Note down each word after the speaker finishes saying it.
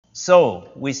So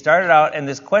we started out in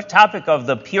this topic of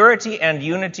the purity and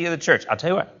unity of the church. I'll tell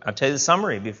you what. I'll tell you the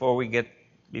summary before we get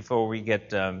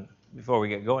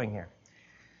going here.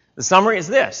 The summary is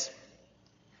this.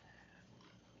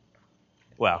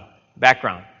 Well,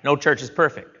 background. No church is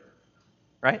perfect,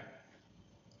 right?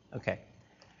 Okay.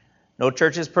 No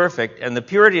church is perfect, and the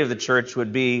purity of the church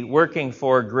would be working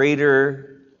for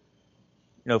greater,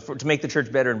 to make the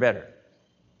church better and better.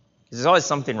 There's always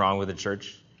something wrong with the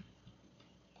church,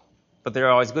 but there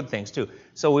are always good things too.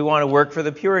 So we want to work for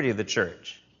the purity of the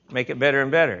church, make it better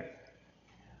and better.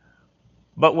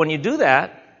 But when you do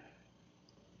that,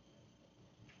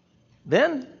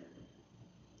 then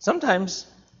sometimes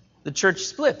the church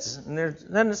splits, and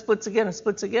then it splits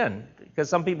again, because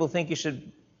some people think you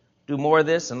should do more of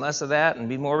this and less of that and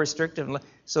be more restrictive.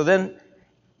 So then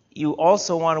you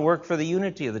also want to work for the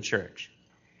unity of the church.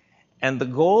 And the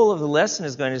goal of the lesson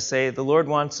is going to say the Lord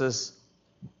wants us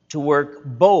to work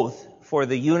both for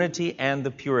the unity and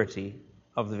the purity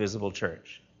of the visible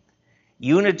church.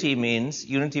 Unity means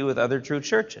unity with other true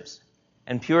churches.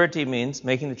 And purity means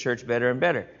making the church better and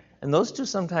better. And those two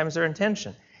sometimes are in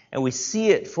tension. And we see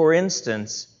it, for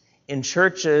instance, in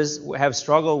churches that have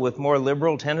struggled with more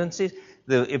liberal tendencies.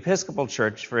 The Episcopal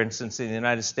Church, for instance, in the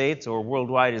United States or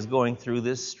worldwide is going through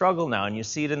this struggle now. And you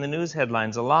see it in the news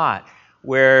headlines a lot,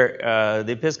 where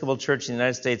the Episcopal Church in the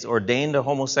United States ordained a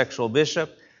homosexual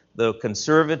bishop. The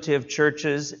conservative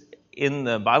churches in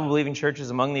the Bible-believing churches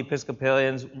among the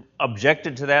Episcopalians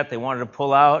objected to that. They wanted to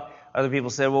pull out. Other people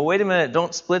said, well, wait a minute,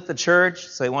 don't split the church.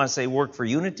 So they want to say work for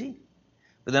unity.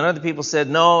 But then other people said,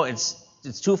 no, it's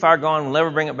too far gone. We'll never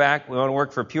bring it back. We want to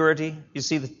work for purity. You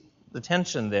see the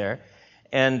tension there.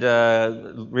 And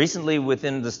recently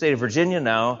within the state of Virginia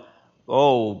now,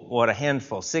 what a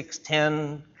handful, 6,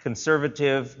 10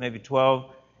 conservative, maybe 12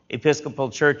 Episcopal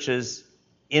churches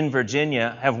in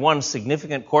Virginia have won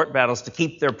significant court battles to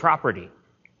keep their property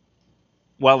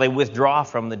while they withdraw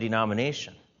from the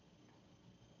denomination.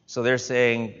 So they're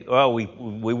saying, well,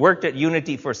 we worked at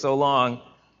unity for so long,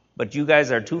 but you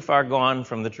guys are too far gone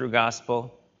from the true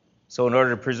gospel. So in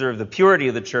order to preserve the purity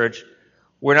of the church,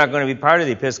 we're not going to be part of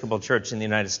the Episcopal Church in the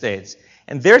United States.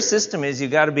 And their system is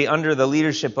you've got to be under the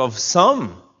leadership of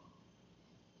some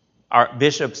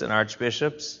bishops and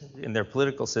archbishops in their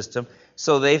political system.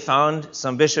 So they found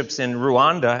some bishops in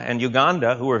Rwanda and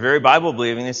Uganda who were very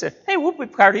Bible-believing. They said, hey, we'll be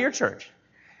part of your church.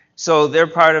 So they're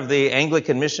part of the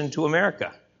Anglican Mission to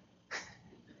America.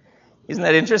 Isn't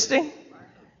that interesting?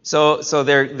 So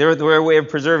their way of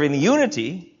preserving the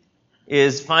unity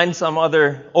is find some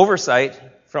other oversight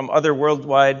from other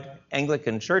worldwide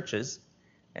Anglican churches,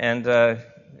 and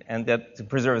that to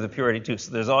preserve the purity too.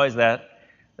 So there's always that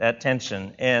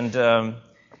tension. And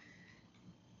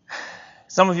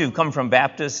some of you have come from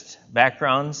Baptist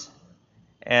backgrounds,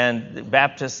 and the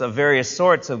Baptists of various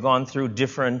sorts have gone through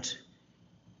different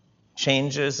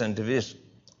changes and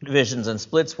divisions and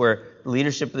splits where the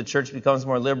leadership of the church becomes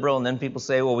more liberal, and then people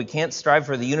say, well, we can't strive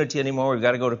for the unity anymore. We've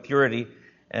got to go to purity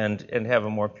and have a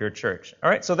more pure church. All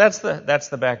right, so that's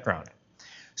the background.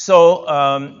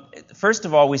 So first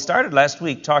of all, we started last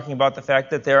week talking about the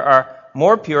fact that there are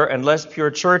more pure and less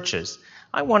pure churches.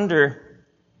 I wonder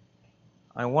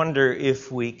if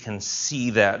we can see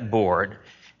that board,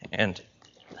 and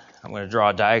I'm going to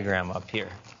draw a diagram up here.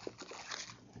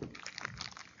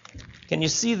 Can you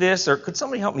see this, or could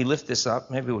somebody help me lift this up?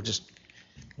 Maybe we'll just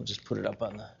put it up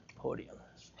on the podium.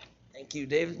 Thank you,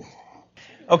 David.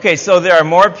 Okay, so there are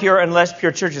more pure and less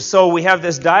pure churches. So we have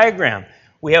this diagram.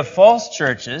 We have false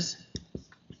churches,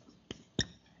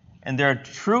 and there are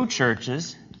true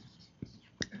churches.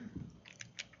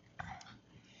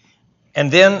 And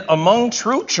then among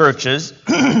true churches,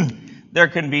 there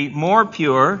can be more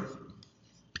pure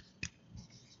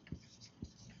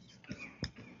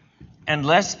and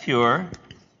less pure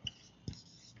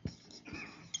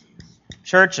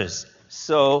churches.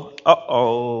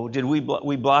 So, did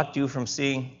we blocked you from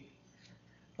seeing?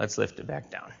 Let's lift it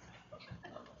back down.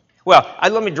 Well,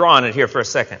 let me draw on it here for a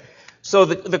second. So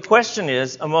the question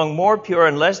is, among more pure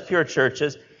and less pure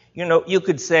churches, you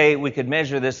could say we could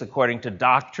measure this according to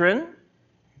doctrine.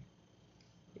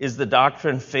 Is the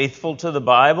doctrine faithful to the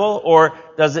Bible? Or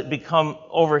does it become,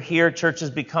 over here,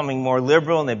 churches becoming more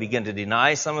liberal and they begin to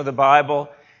deny some of the Bible,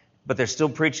 but they're still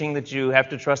preaching that you have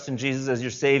to trust in Jesus as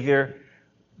your Savior,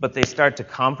 but they start to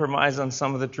compromise on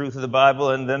some of the truth of the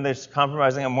Bible, and then they're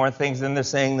compromising on more things, then they're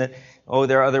saying that,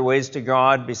 there are other ways to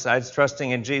God besides trusting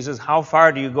in Jesus. How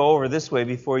far do you go over this way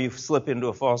before you slip into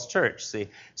a false church? See?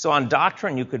 So on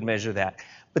doctrine, you could measure that.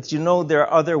 But there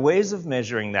are other ways of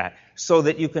measuring that, so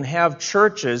that you can have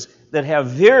churches that have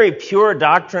very pure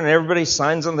doctrine and everybody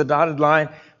signs on the dotted line,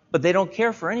 but they don't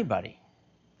care for anybody.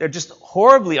 They're just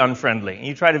horribly unfriendly. And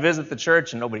you try to visit the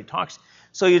church and nobody talks.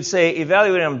 So you'd say,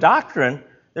 evaluating them doctrine,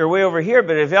 they're way over here,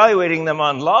 but evaluating them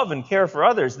on love and care for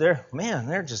others, they're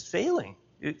just failing.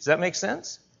 Does that make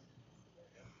sense?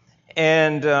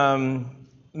 And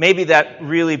maybe that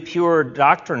really pure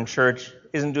doctrine church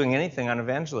isn't doing anything on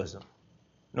evangelism.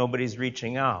 Nobody's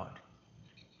reaching out.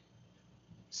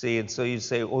 See, and so you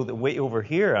say, oh, they're way over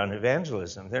here on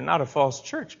evangelism. They're not a false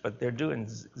church, but they're doing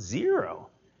zero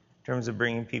in terms of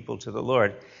bringing people to the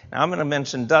Lord. Now, I'm going to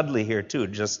mention Dudley here, too.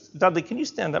 Dudley, can you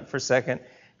stand up for a second?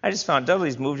 I just found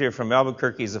Dudley's moved here from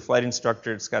Albuquerque. He's a flight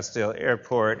instructor at Scottsdale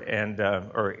Airport,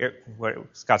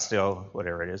 Scottsdale,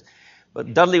 whatever it is.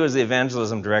 But Dudley was the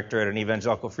evangelism director at an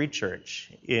evangelical free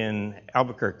church in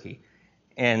Albuquerque.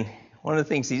 And one of the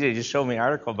things he did, he just showed me an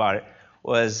article about it,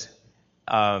 was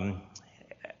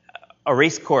a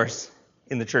race course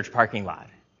in the church parking lot.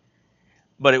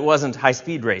 But it wasn't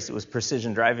high-speed race. It was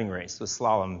precision driving race. It was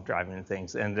slalom driving and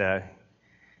things. And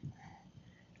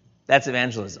that's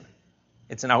evangelism.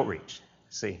 It's an outreach,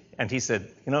 see. And he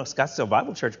said, Scottsdale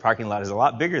Bible Church parking lot is a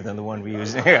lot bigger than the one we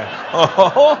use here.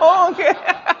 Okay.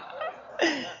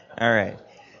 All right.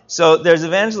 So there's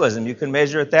evangelism. You can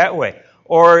measure it that way.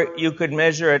 Or you could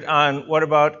measure it on, what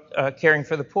about caring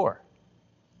for the poor?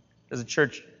 Does the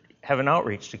church have an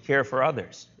outreach to care for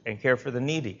others and care for the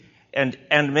needy? And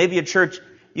maybe a church,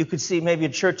 you could see maybe a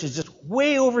church is just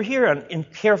way over here in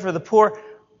care for the poor,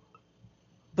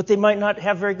 but they might not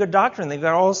have very good doctrine. They've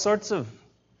got all sorts of,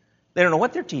 they don't know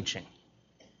what they're teaching.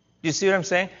 Do you see what I'm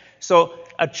saying? So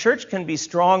a church can be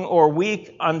strong or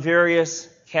weak on various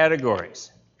categories.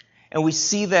 And we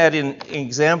see that in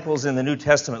examples in the New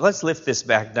Testament. Let's lift this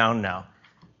back down now.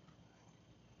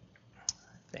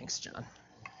 Thanks, John.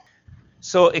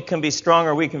 So it can be strong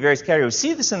or weak in various categories. We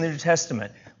see this in the New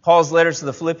Testament. Paul's letters to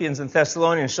the Philippians and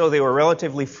Thessalonians show they were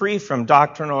relatively free from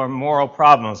doctrinal or moral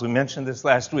problems. We mentioned this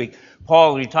last week.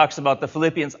 Paul, when he talks about the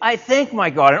Philippians, I thank my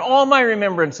God in all my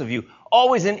remembrance of you,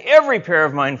 always in every prayer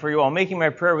of mine for you all, making my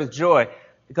prayer with joy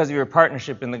because of your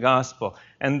partnership in the gospel.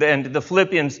 And then the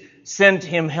Philippians sent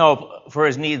him help for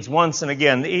his needs once and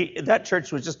again. That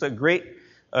church was just a great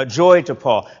joy to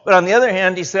Paul. But on the other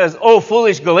hand, he says, oh,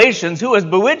 foolish Galatians, who has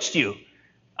bewitched you?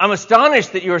 I'm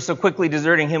astonished that you are so quickly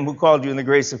deserting him who called you in the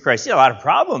grace of Christ. See, a lot of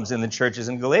problems in the churches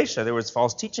in Galatia. There was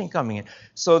false teaching coming in.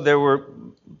 So there were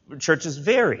churches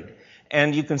varied.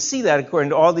 And you can see that according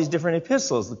to all these different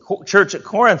epistles. The church at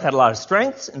Corinth had a lot of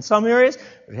strengths in some areas,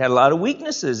 but it had a lot of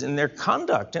weaknesses in their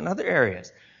conduct in other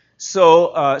areas.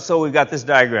 So we've got this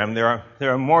diagram. There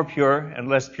are more pure and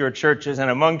less pure churches,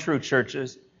 and among true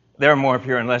churches, there are more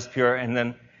pure and less pure. And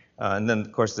then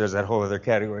of course, there's that whole other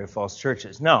category of false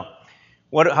churches. Now,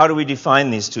 how do we define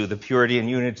these two, the purity and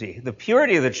unity? The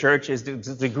purity of the church is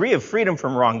the degree of freedom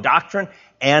from wrong doctrine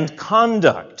and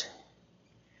conduct,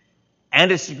 and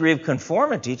its degree of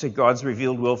conformity to God's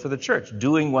revealed will for the church,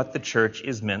 doing what the church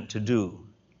is meant to do.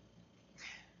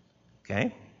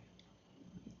 Okay?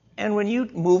 And when you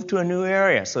move to a new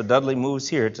area, so Dudley moves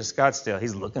here to Scottsdale,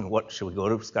 he's looking, should we go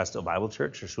to Scottsdale Bible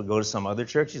Church or should we go to some other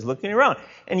church? He's looking around.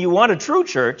 And you want a true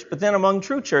church, but then among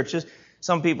true churches,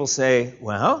 some people say,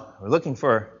 well, we're looking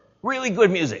for really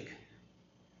good music.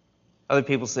 Other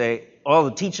people say,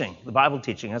 the teaching, the Bible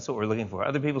teaching, that's what we're looking for.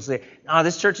 Other people say, no,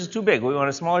 this church is too big. We want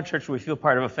a smaller church where we feel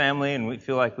part of a family and we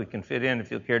feel like we can fit in and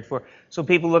feel cared for. So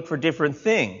people look for different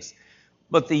things.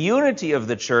 But the unity of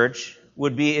the church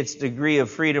would be its degree of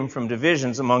freedom from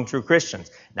divisions among true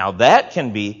Christians. Now that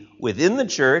can be within the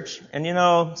church, and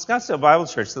Scottsdale Bible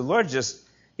Church, the Lord just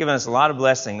given us a lot of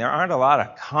blessing. There aren't a lot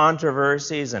of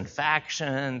controversies and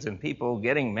factions and people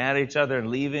getting mad at each other and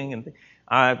leaving. And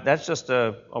that's just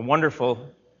a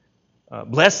wonderful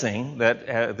blessing that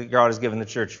God has given the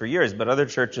church for years. But other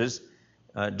churches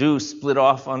do split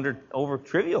off over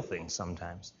trivial things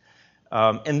sometimes.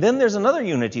 And then there's another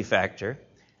unity factor.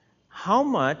 How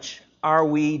much are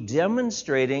we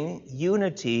demonstrating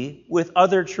unity with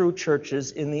other true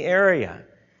churches in the area?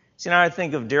 See, now I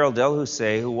think of Daryl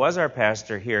Delhousse, who was our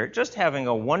pastor here, just having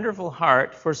a wonderful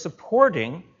heart for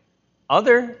supporting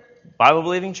other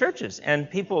Bible-believing churches. And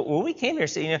people, when we came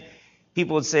here,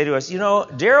 people would say to us,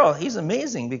 Daryl, he's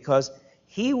amazing because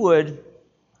he would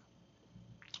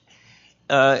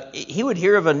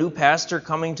hear of a new pastor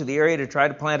coming to the area to try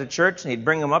to plant a church, and he'd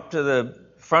bring him up to the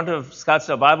front of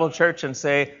Scottsdale Bible Church and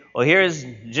say, well, here's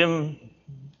Jim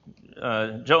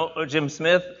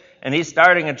Smith, and he's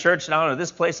starting a church down at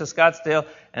this place of Scottsdale,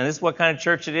 and this is what kind of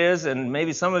church it is, and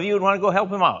maybe some of you would want to go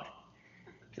help him out.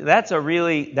 That's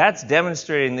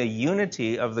demonstrating the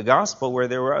unity of the gospel, where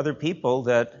there were other people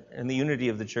and the unity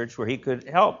of the church where he could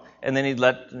help. And then he'd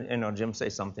let Jim say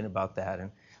something about that.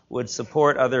 And would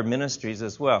support other ministries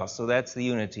as well. So that's the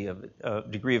unity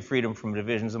of degree of freedom from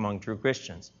divisions among true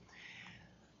Christians.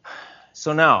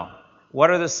 So now, what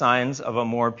are the signs of a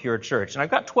more pure church? And I've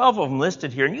got 12 of them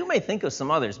listed here, and you may think of some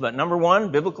others, but number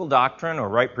one, biblical doctrine or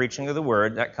right preaching of the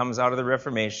Word. That comes out of the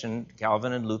Reformation.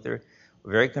 Calvin and Luther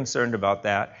were very concerned about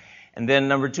that. And then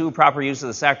number two, proper use of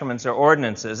the sacraments or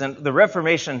ordinances. And the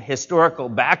Reformation historical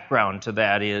background to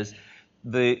that is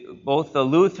both the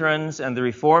Lutherans and the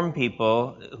Reformed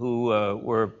people who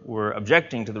were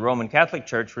objecting to the Roman Catholic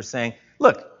Church were saying,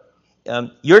 look,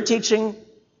 you're teaching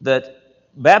that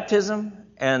baptism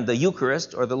and the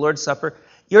Eucharist or the Lord's Supper,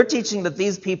 you're teaching that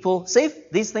these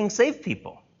things save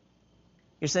people.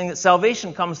 You're saying that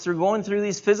salvation comes through going through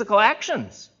these physical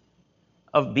actions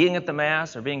of being at the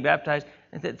Mass or being baptized.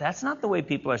 That's not the way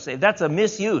people are saved. That's a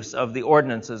misuse of the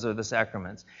ordinances or the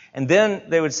sacraments. And then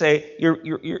they would say,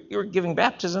 you're giving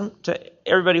baptism to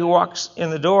everybody who walks in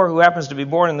the door who happens to be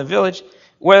born in the village,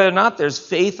 whether or not there's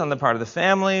faith on the part of the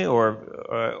family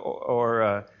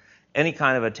or any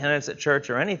kind of attendance at church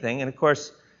or anything. And of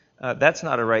course, that's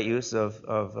not a right use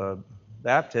of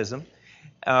baptism.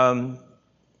 Number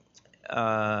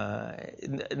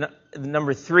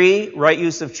three, right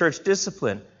use of church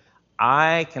discipline.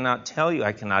 I cannot tell you,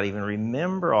 I cannot even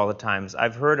remember all the times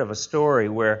I've heard of a story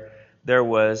where there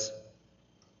was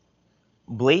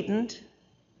blatant,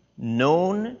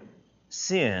 known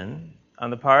sin on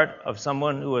the part of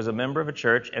someone who was a member of a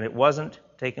church, and it wasn't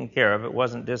taken care of, it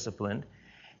wasn't disciplined,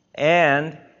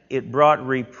 and it brought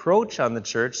reproach on the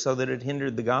church so that it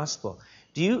hindered the gospel.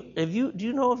 Do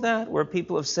you know of that, where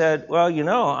people have said, well,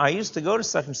 I used to go to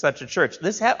such and such a church.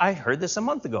 I heard this a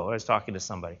month ago. I was talking to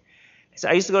somebody. So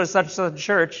I used to go to such and such a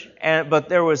church, but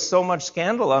there was so much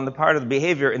scandal on the part of the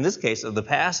behavior, in this case, of the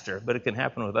pastor, but it can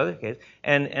happen with other cases,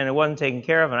 and it wasn't taken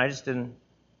care of, and I just didn't,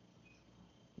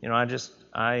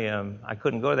 I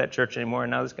couldn't go to that church anymore,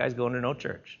 and now this guy's going to no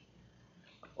church.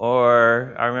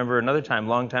 Or I remember another time,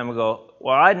 long time ago,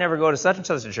 well, I'd never go to such and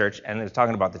such a church, and it was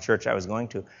talking about the church I was going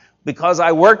to, because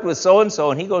I worked with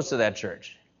so-and-so, and he goes to that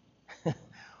church.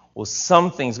 Well,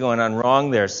 something's going on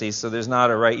wrong there, see, so there's not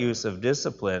a right use of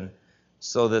discipline,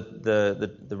 so that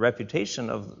the reputation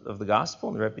of the gospel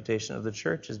and the reputation of the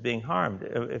church is being harmed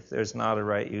if there's not a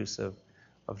right use of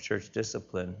church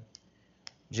discipline.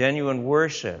 Genuine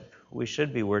worship. We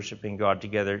should be worshiping God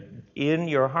together. In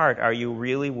your heart, are you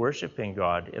really worshiping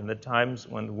God in the times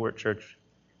when the church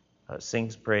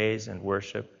sings praise and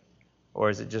worship? Or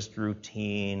is it just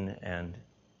routine and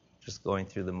just going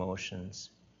through the motions?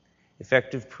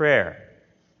 Effective prayer,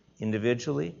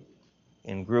 individually,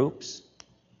 in groups.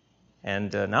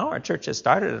 And now our church has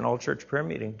started an all-church prayer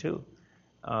meeting, too.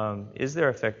 Is there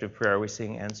effective prayer? Are we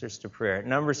seeing answers to prayer?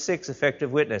 Number 6,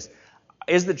 effective witness.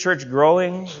 Is the church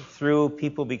growing through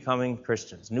people becoming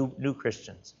Christians, new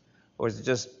Christians? Or is it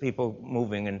just people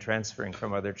moving and transferring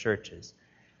from other churches?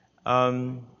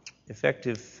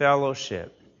 Effective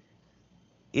fellowship.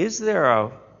 Is there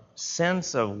a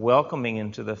sense of welcoming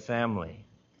into the family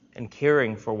and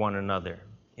caring for one another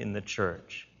in the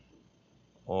church?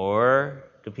 Or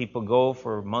do people go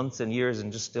for months and years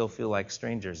and just still feel like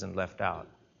strangers and left out?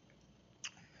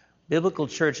 Biblical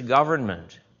church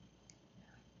government.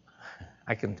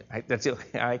 I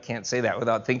can't say that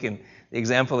without thinking. The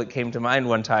example that came to mind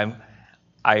one time,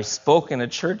 I spoke in a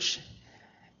church.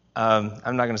 I'm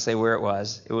not going to say where it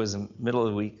was. It was in the middle of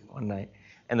the week one night.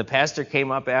 And the pastor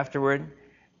came up afterward,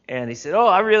 and he said, "Oh,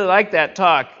 I really like that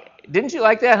talk. Didn't you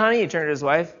like that, honey?" He turned to his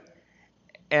wife.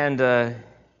 And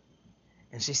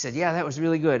she said, "Yeah, that was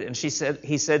really good." And he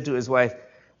said to his wife,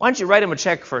 "Why don't you write him a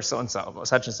check for so-and-so,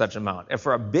 such and such amount?" And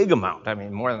for a big amount,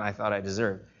 more than I thought I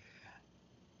deserved.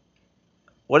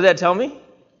 What did that tell me?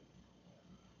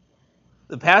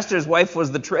 The pastor's wife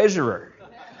was the treasurer.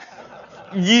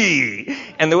 Yee!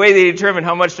 And the way they determined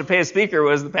how much to pay a speaker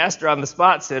was the pastor on the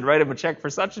spot said, "Write him a check for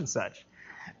such and such."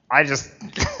 I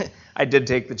did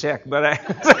take the check, but I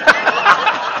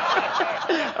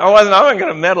wasn't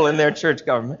going to meddle in their church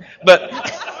government. But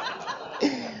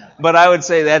I would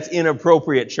say that's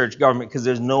inappropriate church government because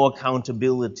there's no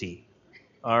accountability.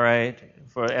 All right?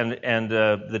 And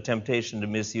the temptation to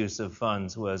misuse of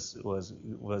funds was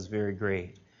very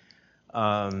great.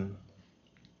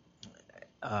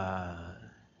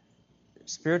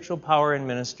 Spiritual power in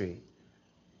ministry.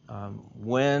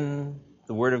 When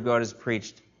the Word of God is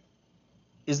preached,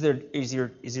 is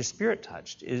your spirit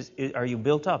touched? Are you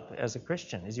built up as a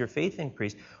Christian? Is your faith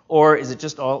increased? Or is it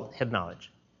just all head knowledge?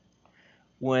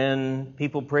 When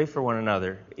people pray for one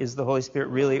another, is the Holy Spirit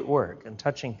really at work and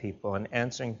touching people and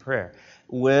answering prayer?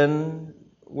 When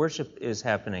worship is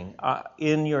happening,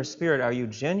 in your spirit, are you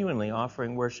genuinely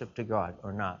offering worship to God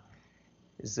or not?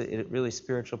 Is it really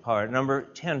spiritual power? Number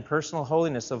 10, personal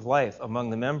holiness of life among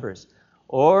the members.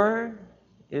 Or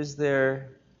is there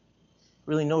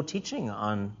really no teaching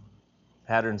on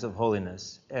patterns of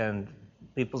holiness and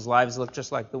people's lives look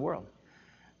just like the world?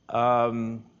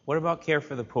 What about care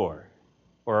for the poor?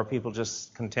 Or are people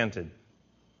just contented,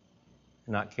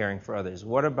 not caring for others?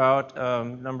 What about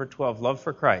number 12, love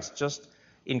for Christ? Just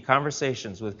in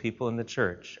conversations with people in the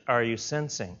church, are you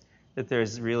sensing that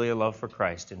there's really a love for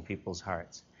Christ in people's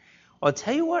hearts? Well, I'll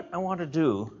tell you what I want to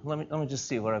do. Let me just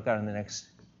see what I've got in the next.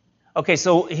 Okay,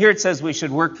 so here it says we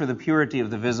should work for the purity of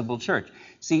the visible church.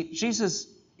 See, Jesus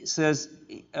says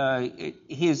he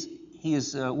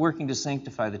is working to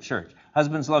sanctify the church.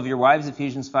 Husbands, love your wives,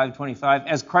 Ephesians 5:25,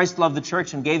 as Christ loved the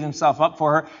church and gave himself up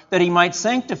for her, that he might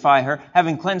sanctify her,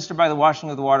 having cleansed her by the washing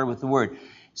of the water with the word.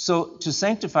 So to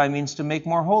sanctify means to make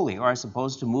more holy, or I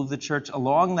suppose to move the church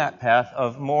along that path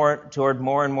of toward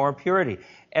more and more purity.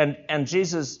 And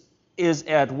Jesus is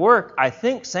at work, I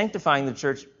think, sanctifying the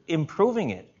church,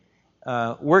 improving it,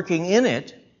 working in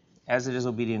it, as it is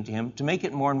obedient to him, to make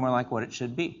it more and more like what it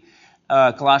should be.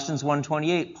 Colossians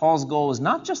 1:28, Paul's goal is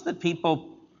not just that people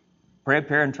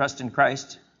prepare and trust in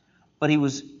Christ, but he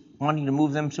was wanting to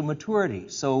move them to maturity.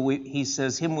 So he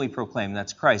says, him we proclaim,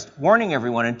 that's Christ, warning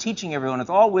everyone and teaching everyone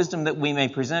with all wisdom that we may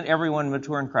present everyone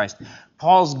mature in Christ.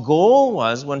 Paul's goal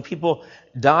was when people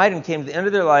died and came to the end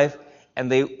of their life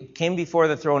and they came before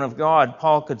the throne of God,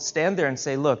 Paul could stand there and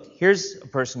say, look, here's a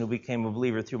person who became a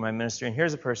believer through my ministry, and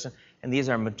here's a person, and these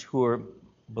are mature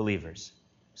believers.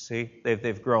 See,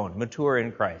 they've grown, mature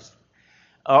in Christ.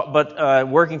 But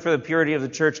working for the purity of the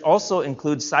church also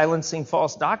includes silencing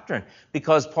false doctrine,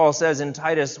 because Paul says in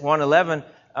Titus 1:11,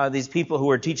 these people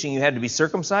who are teaching you had to be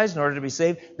circumcised in order to be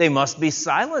saved, they must be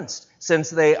silenced,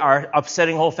 since they are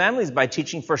upsetting whole families by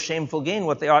teaching for shameful gain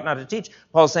what they ought not to teach.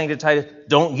 Paul's saying to Titus,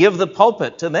 don't give the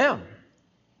pulpit to them.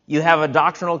 You have a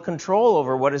doctrinal control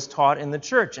over what is taught in the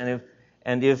church, and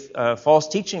if false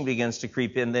teaching begins to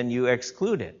creep in, then you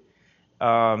exclude it.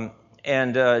 Jude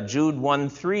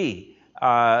 1:3.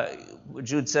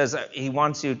 Jude says he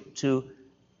wants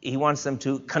them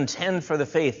to contend for the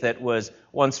faith that was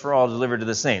once for all delivered to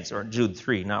the saints, or Jude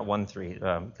 3, not 1:3,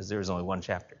 because there is only one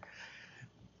chapter.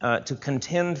 To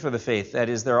contend for the faith, that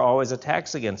is, there are always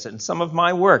attacks against it. And some of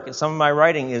my work, some of my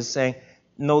writing is saying,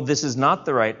 no, this is not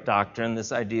the right doctrine,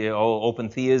 this idea, open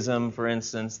theism, for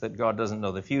instance, that God doesn't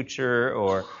know the future,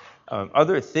 or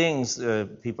other things.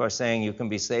 People are saying you can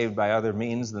be saved by other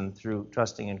means than through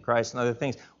trusting in Christ and other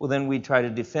things. Well, then we try to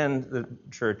defend the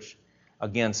church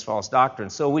against false doctrine.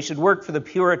 So we should work for the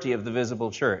purity of the visible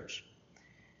church.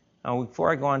 Now,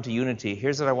 before I go on to unity,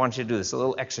 here's what I want you to do. This is a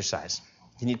little exercise.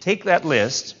 Can you take that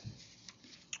list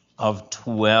of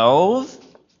 12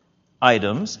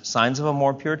 items, signs of a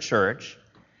more pure church,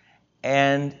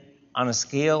 and on a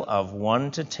scale of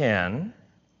 1 to 10,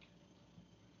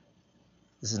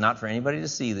 this is not for anybody to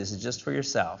see, this is just for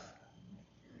yourself,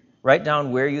 write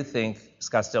down where you think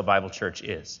Scottsdale Bible Church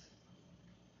is.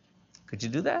 Could you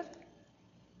do that?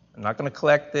 I'm not going to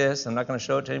collect this, I'm not going to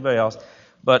show it to anybody else,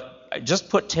 but just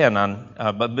put 10 on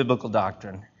biblical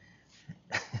doctrine.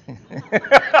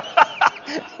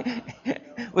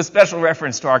 With special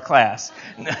reference to our class.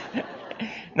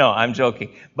 No, I'm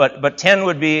joking. But 10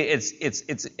 would be it's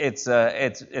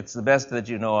the best that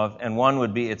you know of, and 1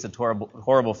 would be it's a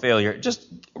horrible failure. Just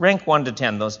rank 1 to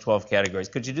 10 those 12 categories.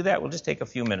 Could you do that? We'll just take a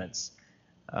few minutes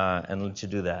and let you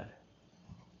do that.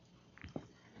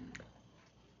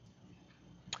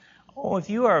 Oh, if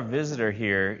you are a visitor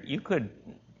here, you could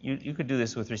do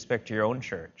this with respect to your own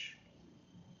church.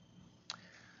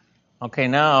 Okay,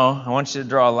 now I want you to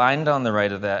draw a line down the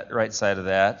right side of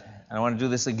that, and I want to do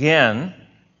this again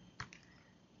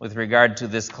with regard to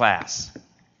this class.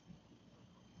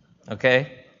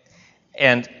 Okay?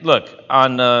 And look,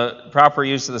 on proper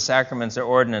use of the sacraments or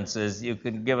ordinances, you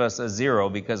could give us a 0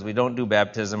 because we don't do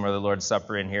baptism or the Lord's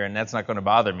Supper in here, and that's not going to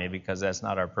bother me because that's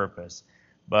not our purpose.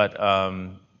 But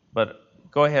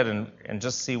go ahead and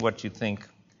just see what you think,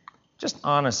 just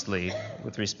honestly,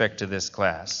 with respect to this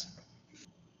class.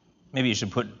 Maybe you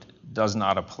should put does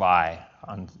not apply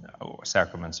on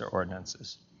sacraments or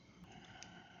ordinances.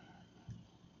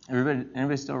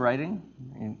 Anybody still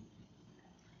writing?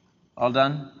 All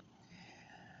done?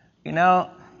 You know,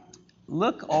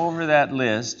 look over that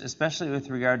list, especially with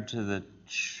regard to the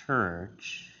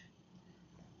church,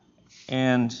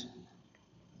 and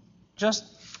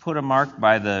just put a mark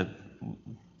by the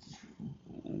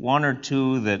 1 or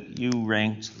 2 that you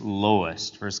ranked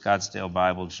lowest for Scottsdale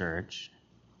Bible Church.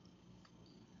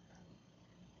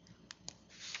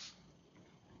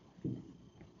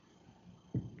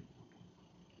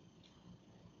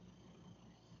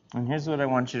 And here's what I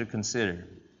want you to consider.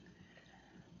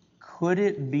 Could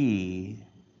it be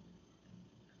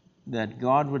that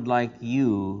God would like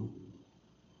you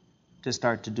to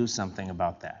start to do something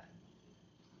about that?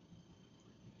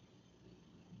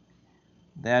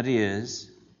 That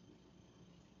is,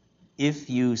 if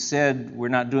you said we're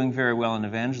not doing very well in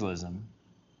evangelism,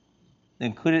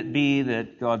 then could it be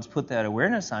that God's put that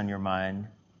awareness on your mind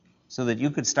so that you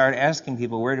could start asking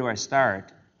people, where do I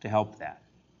start to help that?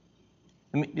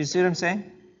 I mean, do you see what I'm saying?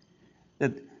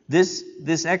 That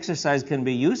this exercise can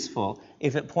be useful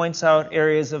if it points out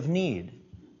areas of need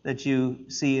that you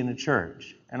see in a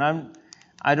church. And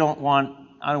I don't want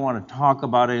to talk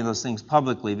about any of those things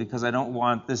publicly because I don't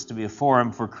want this to be a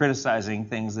forum for criticizing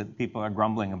things that people are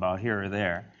grumbling about here or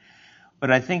there.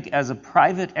 But I think as a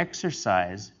private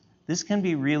exercise, this can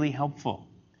be really helpful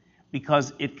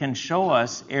because it can show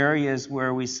us areas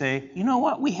where we say, you know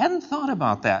what, we hadn't thought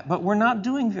about that, but we're not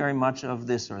doing very much of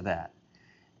this or that.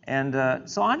 And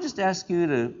so I just ask you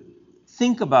to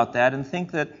think about that and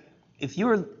think that if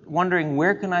you're wondering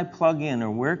where can I plug in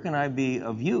or where can I be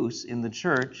of use in the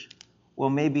church, well,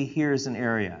 maybe here's an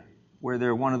area where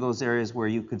they're one of those areas where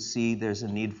you could see there's a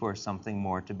need for something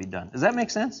more to be done. Does that make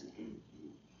sense?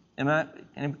 I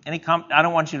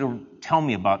don't want you to tell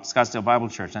me about Scottsdale Bible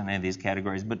Church on any of these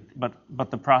categories,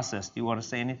 but the process. Do you want to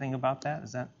say anything about that?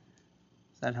 Is that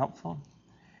helpful?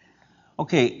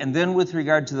 Okay, and then with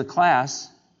regard to the class,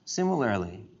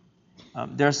 similarly,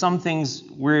 there are some things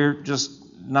we're just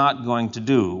not going to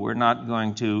do. We're not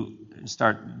going to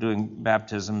start doing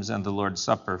baptisms and the Lord's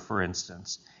Supper, for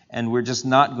instance. And we're just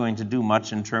not going to do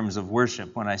much in terms of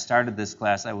worship. When I started this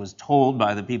class, I was told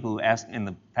by the people who asked, in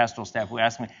the pastoral staff who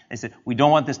asked me, they said, we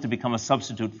don't want this to become a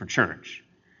substitute for church.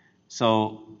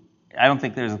 So I don't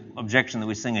think there's an objection that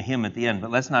we sing a hymn at the end,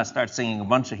 but let's not start singing a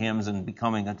bunch of hymns and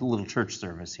becoming a little church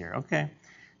service here, okay?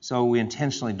 So we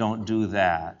intentionally don't do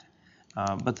that.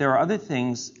 But there are other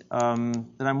things that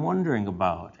I'm wondering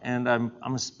about. And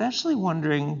I'm especially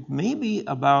wondering maybe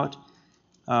about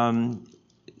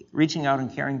reaching out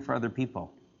and caring for other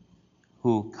people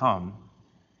who come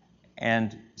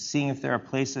and seeing if there are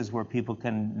places where people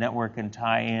can network and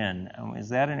tie in. Is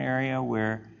that an area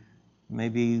where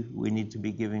maybe we need to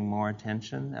be giving more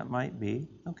attention? That might be.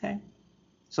 Okay.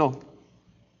 So,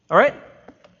 all right.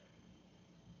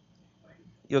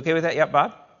 You okay with that? Yep,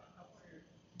 Bob?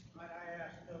 Might I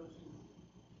ask those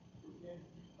who did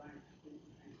plan to speak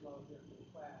and close this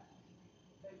class,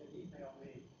 they could email me.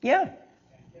 Yeah. And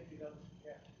give me those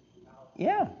suggestions.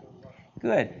 Yeah.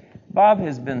 Good. Bob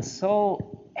has been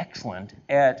so excellent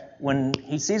at, when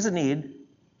he sees a need,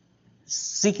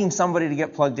 seeking somebody to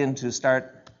get plugged in to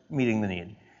start meeting the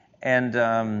need. And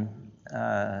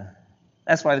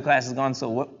that's why the class has gone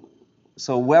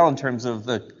so well in terms of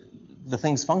the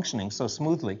things functioning so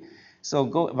smoothly. So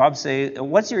go, Bob, say,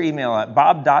 what's your email at?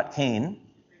 bob.kane.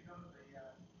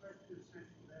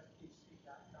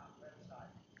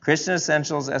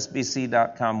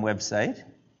 ChristianEssentialsSBC.com website.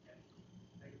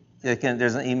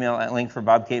 There's an email link for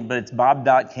Bob Kane, but it's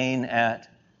bob.kane at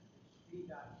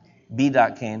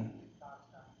b.kane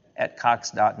at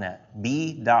cox.net.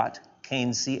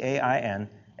 b.kane, C-A-I-N,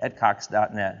 at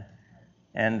cox.net.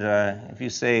 And if you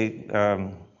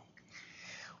say,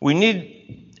 we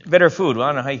need better food, well, I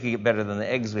don't know how you could get better than the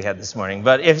eggs we had this morning,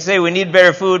 but if you say we need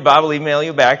better food, Bob will email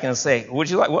you back and say,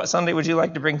 what Sunday would you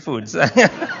like to bring food?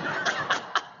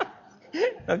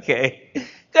 Okay,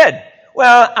 good.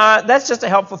 Well, that's just a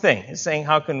helpful thing. It's saying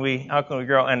how can we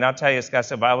grow? And I'll tell you,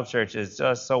 Scottsdale Bible Church is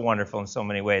just so wonderful in so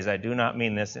many ways. I do not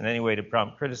mean this in any way to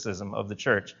prompt criticism of the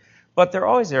church, but there are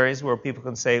always areas where people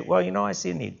can say, well, I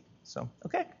see a need. So,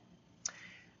 okay.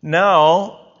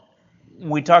 Now,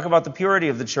 we talk about the purity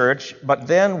of the church, but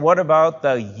then what about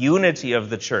the unity of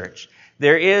the church?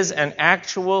 There is an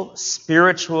actual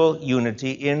spiritual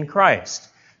unity in Christ.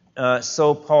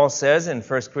 So Paul says in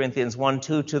 1 Corinthians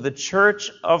 1:2, to the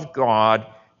church of God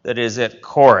that is at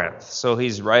Corinth. So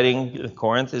he's writing,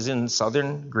 Corinth is in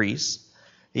southern Greece.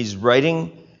 He's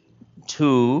writing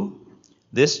to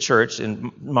this church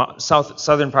in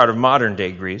southern part of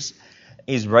modern-day Greece.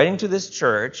 He's writing to this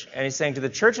church, and he's saying to the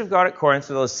church of God at Corinth,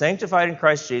 to those sanctified in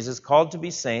Christ Jesus, called to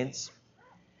be saints,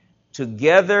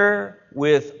 together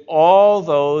with all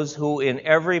those who in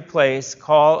every place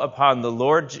call upon the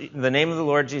name of the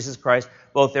Lord Jesus Christ,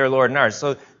 both their Lord and ours.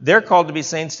 So they're called to be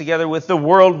saints together with the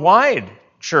worldwide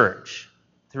church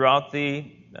throughout the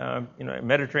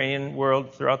Mediterranean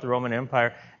world, throughout the Roman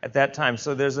Empire at that time.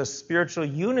 So there's a spiritual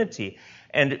unity.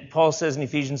 And Paul says in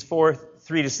Ephesians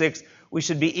 4:3-6, we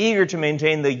should be eager to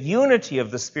maintain the unity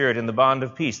of the Spirit in the bond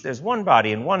of peace. There's one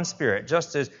body and one Spirit,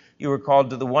 just as You were called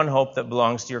to the one hope that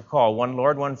belongs to your call. One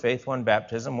Lord, one faith, one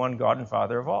baptism, one God and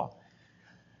Father of all.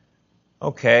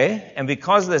 Okay, and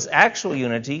because of this actual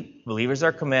unity, believers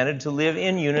are commanded to live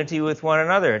in unity with one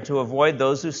another, to avoid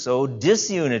those who sow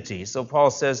disunity. So Paul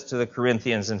says to the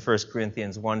Corinthians in 1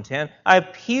 Corinthians 1:10, I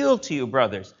appeal to you,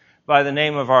 brothers, by the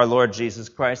name of our Lord Jesus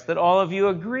Christ, that all of you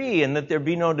agree and that there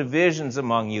be no divisions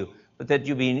among you, but that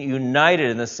you be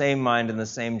united in the same mind and the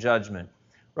same judgment.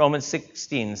 Romans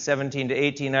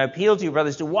 16:17-18, I appeal to you,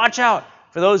 brothers, to watch out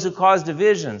for those who cause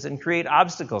divisions and create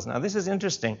obstacles. Now this is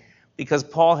interesting, because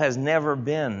Paul has never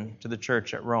been to the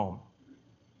church at Rome.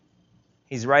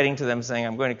 He's writing to them saying,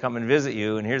 I'm going to come and visit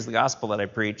you, and here's the gospel that I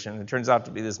preach, and it turns out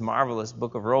to be this marvelous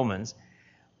book of Romans.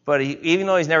 But even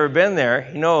though he's never been there,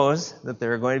 he knows that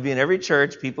there are going to be in every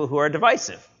church people who are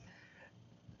divisive.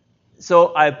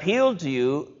 So I appeal to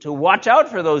you to watch out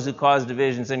for those who cause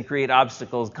divisions and create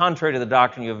obstacles contrary to the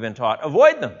doctrine you have been taught.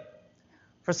 Avoid them.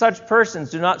 For such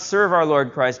persons do not serve our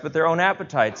Lord Christ, but their own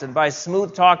appetites, and by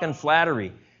smooth talk and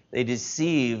flattery, they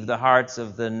deceive the hearts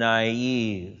of the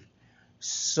naive.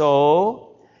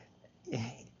 So,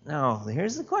 now,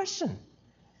 here's the question.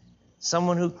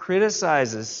 Someone who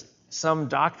criticizes some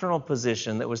doctrinal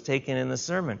position that was taken in the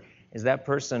sermon, is that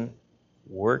person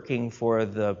working for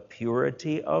the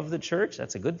purity of the church?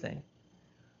 That's a good thing.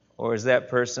 Or is that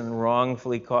person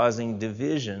wrongfully causing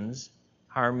divisions,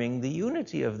 harming the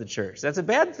unity of the church? That's a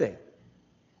bad thing.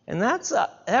 And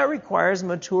that requires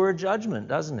mature judgment,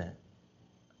 doesn't it?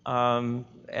 And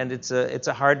it's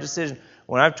a hard decision.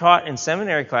 When I've taught in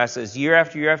seminary classes year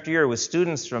after year after year with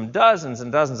students from dozens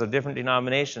and dozens of different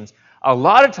denominations, a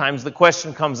lot of times the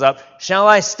question comes up, shall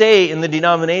I stay in the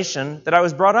denomination that I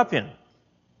was brought up in?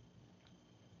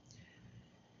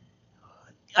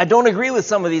 I don't agree with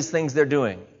some of these things they're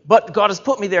doing, but God has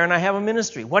put me there and I have a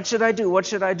ministry. What should I do? What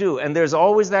should I do? And there's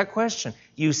always that question.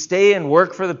 You stay and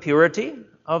work for the purity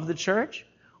of the church,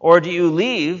 or do you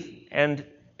leave and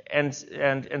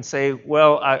say,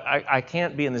 well, I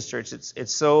can't be in this church.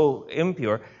 It's so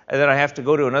impure that I have to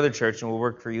go to another church and we'll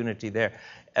work for unity there.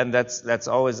 And that's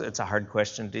always, it's a hard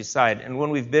question to decide. And when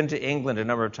we've been to England a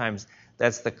number of times,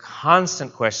 that's the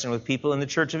constant question with people in the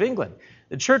Church of England.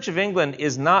 The Church of England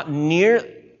is not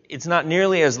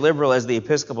nearly as liberal as the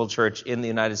Episcopal Church in the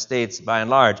United States by and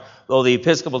large, though the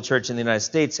Episcopal Church in the United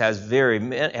States has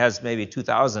maybe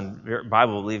 2,000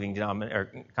 Bible-believing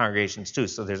congregations too.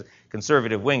 So there's a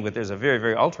conservative wing, but there's a very,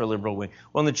 very ultra-liberal wing.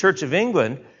 Well, in the Church of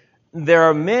England, there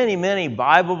are many, many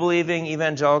Bible-believing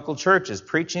evangelical churches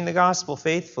preaching the gospel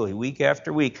faithfully week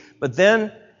after week. But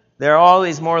then there are all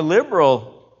these more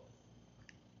liberal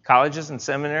colleges and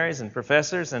seminaries and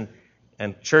professors and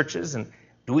churches, and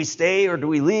do we stay or do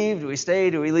we leave? Do we stay?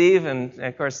 Do we leave? And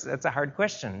of course, that's a hard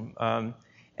question. And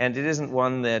it isn't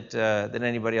one that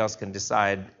anybody else can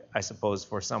decide, I suppose,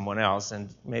 for someone else.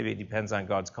 And maybe it depends on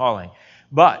God's calling.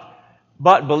 But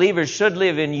believers should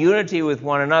live in unity with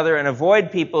one another and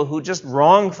avoid people who just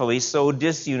wrongfully sow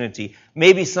disunity.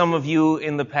 Maybe some of you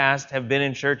in the past have been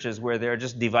in churches where there are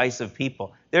just divisive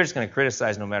people. They're just going to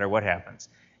criticize no matter what happens.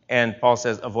 And Paul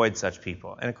says, avoid such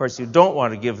people. And of course, you don't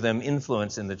want to give them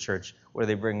influence in the church where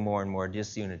they bring more and more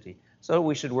disunity. So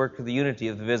we should work for the unity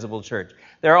of the visible church.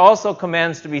 There are also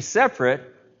commands to be separate.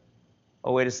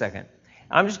 Oh, wait a second.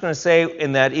 I'm just going to say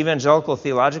in that Evangelical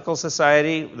Theological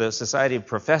Society, the society of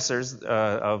professors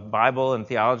of Bible and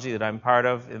theology that I'm part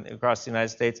of across the United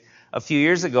States, a few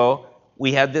years ago,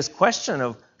 we had this question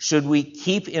of, should we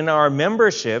keep in our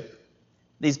membership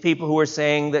these people who are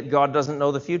saying that God doesn't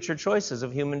know the future choices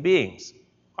of human beings,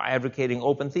 advocating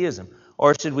open theism?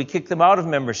 Or should we kick them out of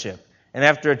membership? And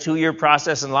after a 2-year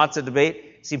process and lots of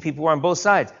debate, see, people were on both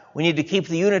sides. We need to keep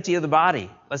the unity of the body.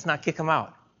 Let's not kick them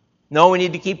out. No, we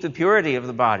need to keep the purity of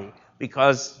the body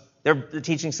because they're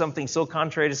teaching something so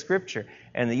contrary to Scripture.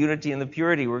 And the unity and the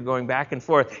purity were going back and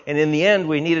forth. And in the end,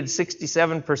 we needed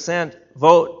 67%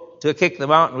 vote to kick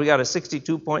them out, and we got a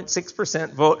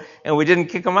 62.6% vote, and we didn't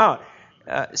kick them out.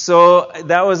 So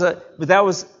that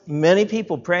was many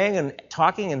people praying and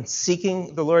talking and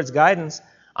seeking the Lord's guidance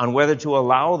on whether to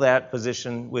allow that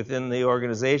position within the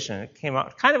organization. It came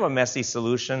out kind of a messy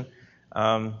solution,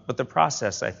 but the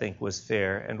process, I think, was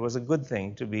fair and was a good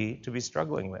thing to be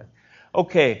struggling with.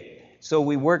 Okay, so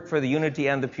we work for the unity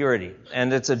and the purity,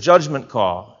 and it's a judgment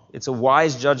call. It's a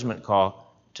wise judgment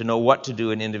call to know what to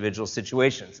do in individual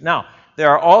situations. Now, there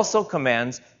are also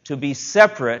commands to be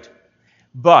separate.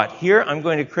 But here I'm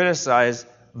going to criticize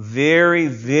very,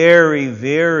 very,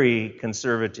 very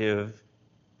conservative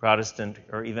Protestant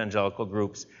or evangelical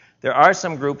groups. There are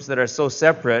some groups that are so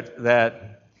separate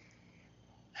that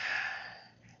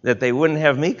they wouldn't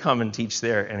have me come and teach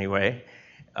there anyway,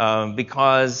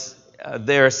 because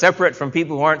they're separate from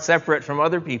people who aren't separate from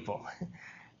other people.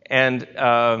 And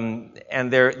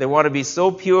they want to be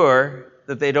so pure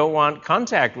that they don't want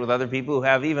contact with other people who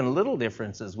have even little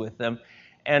differences with them.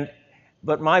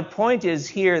 But my point is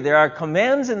here, there are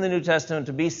commands in the New Testament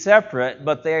to be separate,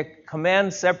 but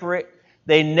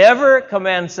they never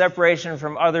command separation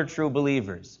from other true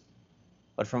believers,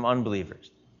 but from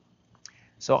unbelievers.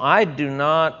 So I do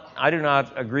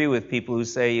not agree with people who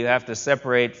say you have to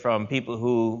separate from people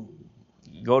who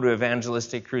go to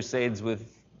evangelistic crusades with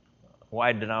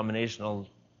wide denominational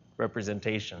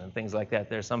representation and things like that.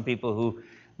 There are some people who,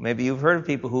 maybe you've heard of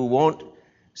people who won't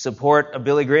support a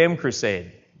Billy Graham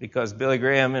crusade because Billy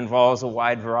Graham involves a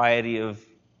wide variety of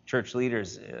church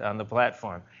leaders on the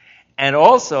platform. And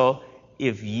also,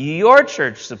 if your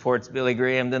church supports Billy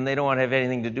Graham, then they don't want to have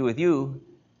anything to do with you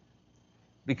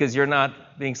because you're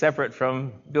not being separate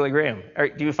from Billy Graham.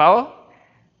 Do you follow?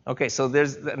 Okay, so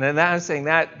and I'm saying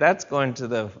that's going to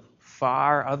the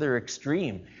far other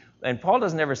extreme. And Paul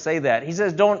doesn't ever say that. He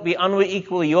says, don't be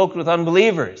unequally yoked with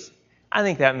unbelievers. I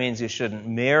think that means you shouldn't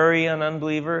marry an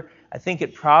unbeliever. I think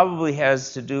it probably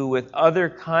has to do with other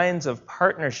kinds of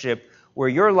partnership where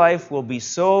your life will be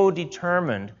so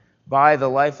determined by the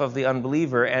life of the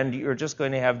unbeliever and you're just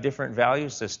going to have different value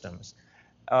systems.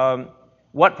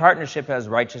 What partnership has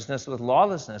righteousness with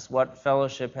lawlessness? What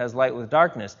fellowship has light with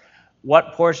darkness?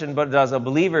 What portion does a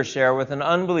believer share with an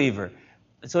unbeliever?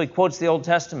 So he quotes the Old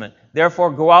Testament.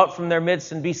 Therefore go out from their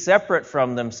midst and be separate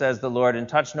from them, says the Lord, and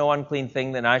touch no unclean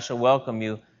thing, then I shall welcome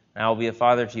you, and I will be a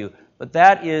father to you. But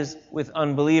that is with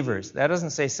unbelievers. That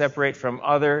doesn't say separate from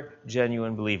other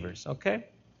genuine believers, okay?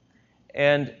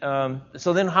 And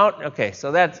so then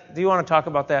do you want to talk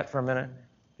about that for a minute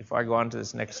before I go on to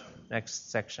this next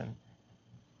section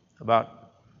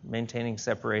about maintaining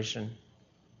separation?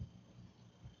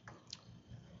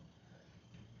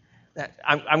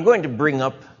 I'm going to bring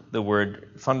up the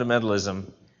word fundamentalism,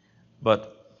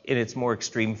 but in its more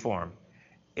extreme form.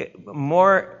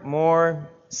 More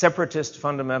separatist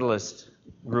fundamentalist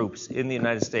groups in the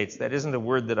United States, that isn't a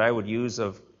word that I would use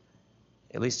at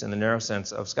least in the narrow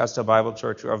sense, of Scottsdale Bible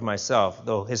Church or of myself,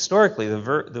 though historically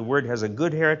the word has a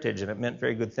good heritage and it meant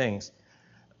very good things.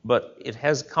 But it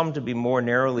has come to be more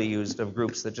narrowly used of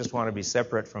groups that just want to be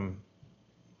separate from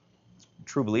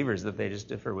true believers that they just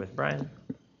differ with. Brian?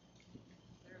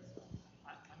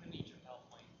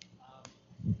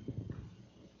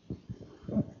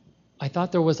 I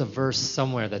thought there was a verse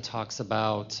somewhere that talks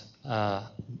about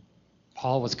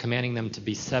Paul was commanding them to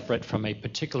be separate from a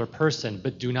particular person,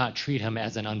 but do not treat him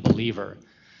as an unbeliever.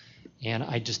 And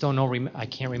I just don't know, I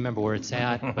can't remember where it's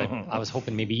at, but I was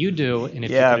hoping maybe you do. And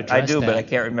if you could address I do, that. But I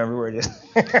can't remember where it is.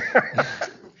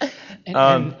 and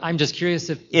I'm just curious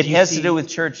if it has to do with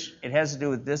church. It has to do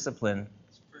with discipline.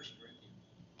 It's 1 Corinthians.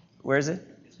 Where is it?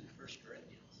 It's in 1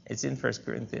 Corinthians. It's in 1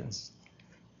 Corinthians.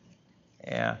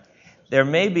 Yeah. There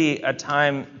may be a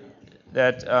time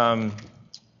that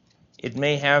it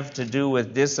may have to do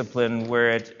with discipline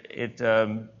where it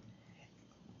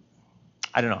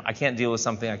I don't know. I can't deal with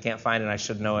something I can't find, and I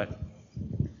should know it.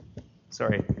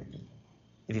 Sorry.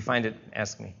 If you find it,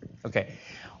 ask me. Okay.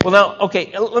 Well, now,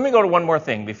 let me go to one more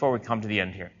thing before we come to the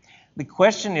end here. The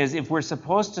question is, if we're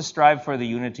supposed to strive for the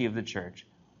unity of the church,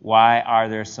 why are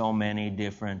there so many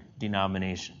different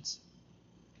denominations?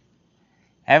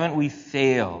 Haven't we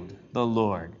failed the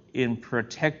Lord in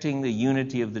protecting the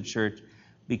unity of the church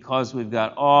because we've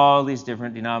got all these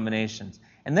different denominations?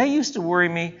 And that used to worry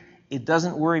me. It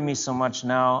doesn't worry me so much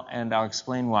now, and I'll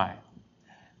explain why.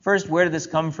 First, where did this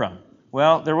come from?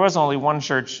 Well, there was only one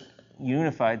church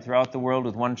unified throughout the world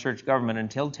with one church government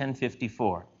until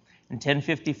 1054. In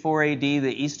 1054 AD,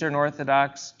 the Eastern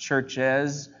Orthodox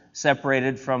churches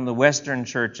separated from the Western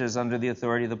churches under the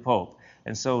authority of the Pope.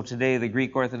 And so today, the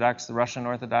Greek Orthodox, the Russian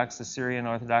Orthodox, the Syrian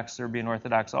Orthodox, Serbian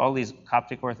Orthodox, all these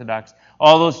Coptic Orthodox,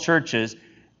 all those churches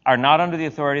are not under the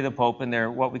authority of the Pope, and they're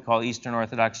what we call Eastern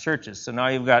Orthodox churches. So now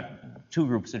you've got two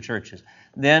groups of churches.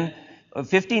 Then,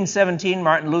 1517,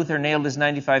 Martin Luther nailed his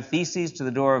 95 Theses to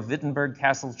the door of Wittenberg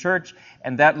Castle Church,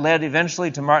 and that led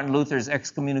eventually to Martin Luther's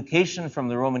excommunication from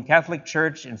the Roman Catholic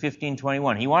Church in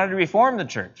 1521. He wanted to reform the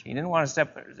church. He didn't want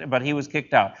to but he was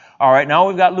kicked out. All right, now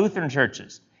we've got Lutheran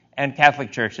churches and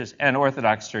Catholic churches and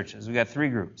Orthodox churches. We've got three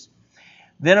groups.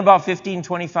 Then about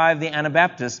 1525, the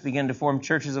Anabaptists began to form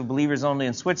churches of believers only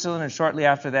in Switzerland, and shortly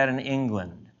after that in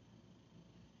England.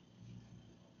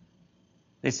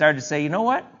 They started to say, you know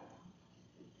what?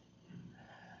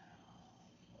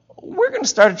 We're going to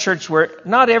start a church where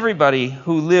not everybody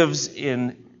who lives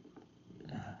in,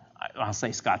 I'll say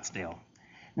Scottsdale,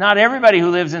 not everybody who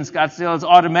lives in Scottsdale is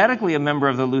automatically a member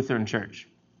of the Lutheran Church.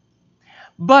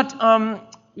 But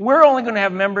we're only going to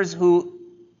have members who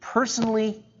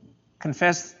personally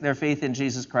confess their faith in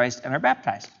Jesus Christ and are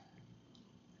baptized.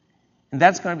 And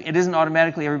that's going to be, it isn't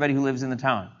automatically everybody who lives in the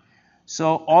town.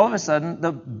 So all of a sudden,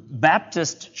 the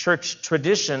Baptist church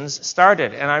traditions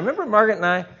started. And I remember Margaret and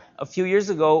I, a few years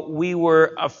ago,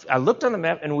 I looked on the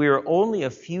map, and we were only a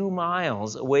few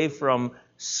miles away from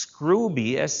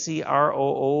Scrooby,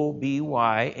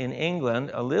 Scrooby, in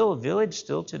England, a little village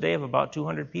still today of about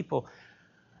 200 people.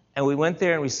 And we went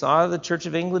there and we saw the Church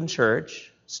of England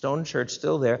church, stone church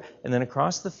still there, and then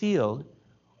across the field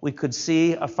we could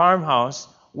see a farmhouse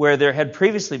where there had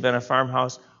previously been a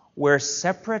farmhouse where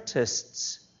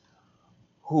separatists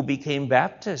who became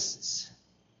Baptists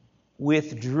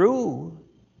withdrew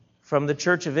from the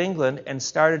Church of England and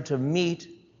started to meet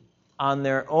on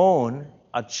their own,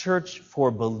 a church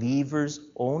for believers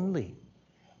only.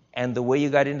 And the way you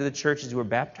got into the church is you were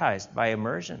baptized by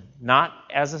immersion, not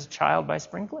as a child by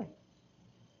sprinkling.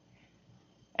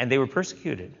 And they were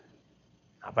persecuted,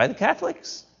 not by the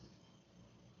Catholics,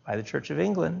 by the Church of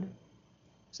England.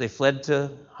 So they fled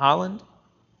to Holland,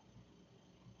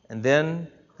 and then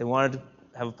they wanted to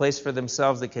have a place for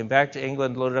themselves. They came back to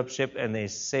England, loaded up ship, and they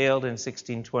sailed in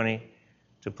 1620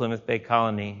 to Plymouth Bay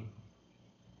Colony,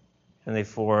 and they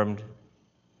formed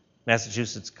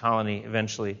Massachusetts Colony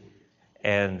eventually,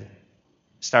 and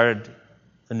started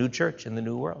the new church in the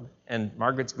New World. And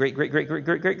Margaret's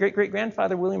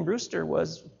great-great-great-great-great-great-great-grandfather, William Brewster,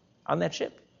 was on that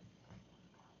ship.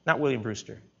 Not William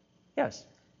Brewster. Yes,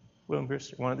 William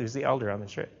Brewster. Who's the elder on the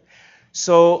ship.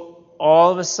 So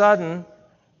all of a sudden,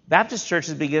 Baptist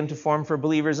churches began to form for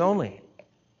believers only.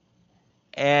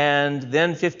 And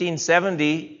then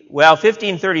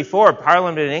 1534,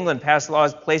 Parliament in England passed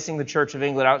laws placing the Church of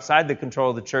England outside the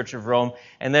control of the Church of Rome,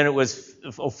 and then it was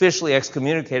officially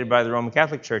excommunicated by the Roman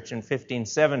Catholic Church in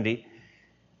 1570.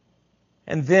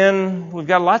 And then we've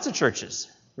got lots of churches: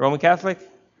 Roman Catholic,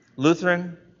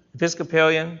 Lutheran,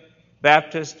 Episcopalian,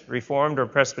 Baptist, Reformed, or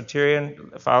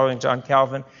Presbyterian, following John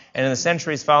Calvin. And in the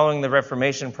centuries following the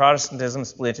Reformation, Protestantism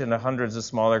split into hundreds of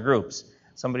smaller groups.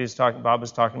 Bob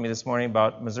was talking to me this morning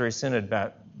about Missouri Synod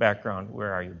background.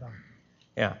 Where are you, Bob?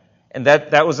 Yeah. And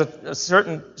that was a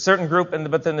certain group,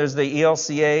 but then there's the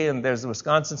ELCA, and there's the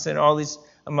Wisconsin Synod, all these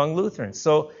among Lutherans.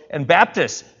 So, and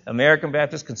Baptists, American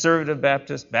Baptist, Conservative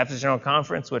Baptist, Baptist General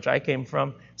Conference, which I came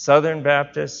from, Southern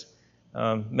Baptist,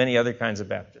 many other kinds of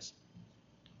Baptists.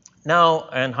 Now,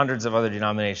 and hundreds of other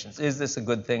denominations. Is this a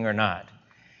good thing or not?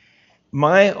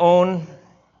 My own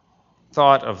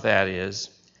thought of that is,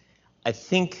 I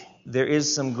think there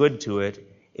is some good to it,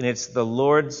 and it's the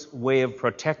Lord's way of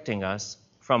protecting us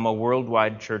from a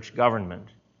worldwide church government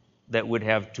that would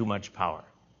have too much power.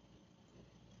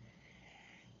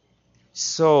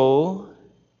 So,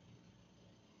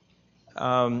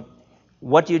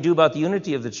 what do you do about the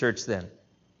unity of the church then?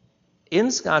 In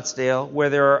Scottsdale,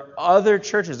 where there are other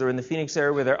churches, or in the Phoenix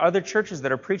area where there are other churches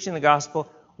that are preaching the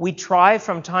gospel, we try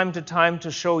from time to time to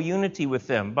show unity with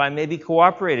them by maybe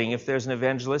cooperating if there's an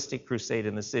evangelistic crusade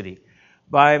in the city,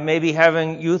 by maybe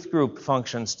having youth group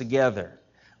functions together,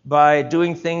 by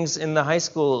doing things in the high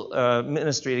school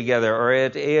ministry together or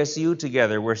at ASU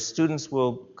together where students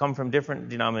will come from different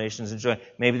denominations and join.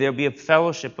 Maybe there'll be a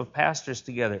fellowship of pastors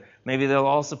together. Maybe they'll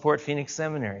all support Phoenix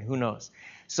Seminary. Who knows?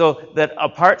 So that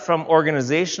apart from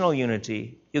organizational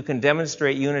unity, you can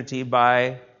demonstrate unity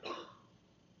by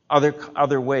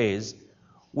other ways,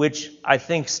 which I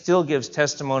think still gives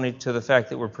testimony to the fact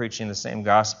that we're preaching the same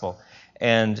gospel.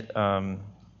 And I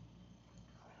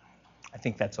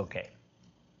think that's okay.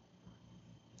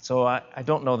 So I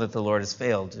don't know that the Lord has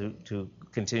failed to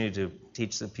continue to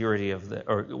teach the purity of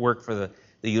or work for the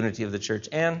unity of the church.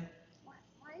 And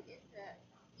why did the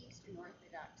Eastern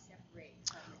Orthodox separate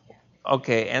from the Catholic?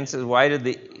 Okay, and so why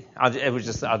did I'll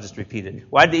just repeat it.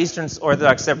 Why did the Eastern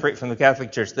Orthodox separate from the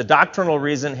Catholic Church? The doctrinal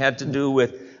reason had to do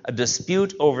with a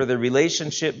dispute over the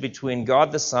relationship between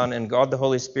God the Son and God the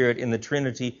Holy Spirit in the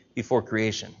Trinity before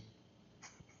creation.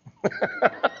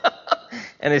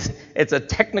 And it's a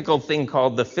technical thing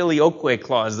called the Filioque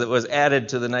clause that was added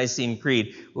to the Nicene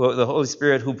Creed, the Holy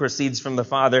Spirit who proceeds from the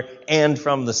Father and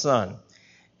from the Son.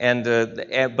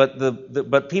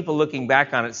 But people looking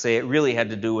back on it say it really had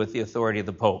to do with the authority of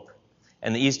the Pope.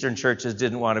 And the Eastern churches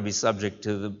didn't want to be subject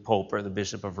to the Pope or the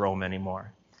Bishop of Rome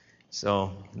anymore.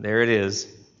 So there it is.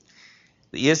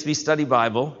 The ESV Study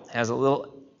Bible has a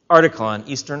little article on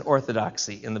Eastern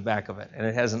Orthodoxy in the back of it. And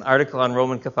it has an article on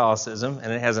Roman Catholicism,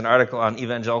 and it has an article on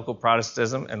Evangelical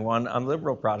Protestantism, and one on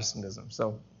Liberal Protestantism.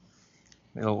 So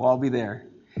it'll all be there.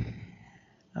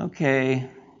 Okay.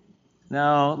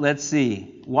 Now, let's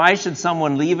see. Why should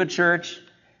someone leave a church?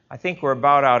 I think we're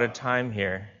about out of time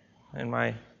here. And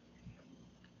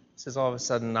This is all of a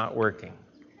sudden not working.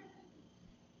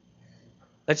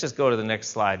 Let's just go to the next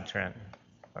slide, Trent.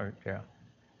 Or Carol.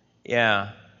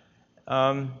 Yeah.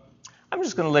 I'm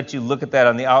just going to let you look at that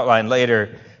on the outline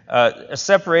later.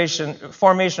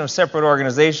 Formation of separate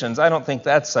organizations, I don't think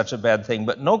that's such a bad thing,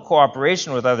 but no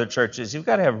cooperation with other churches. You've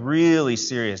got to have really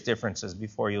serious differences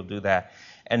before you'll do that.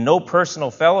 And no personal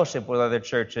fellowship with other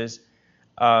churches.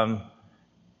 That's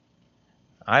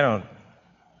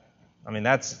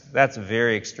a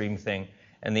very extreme thing.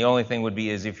 And the only thing would be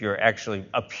is if you're actually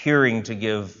appearing to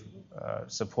give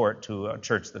support to a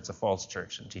church that's a false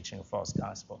church and teaching a false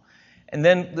gospel. And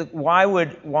then why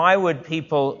would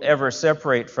people ever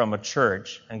separate from a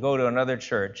church and go to another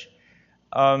church?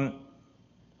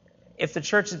 If the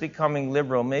church is becoming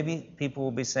liberal, maybe people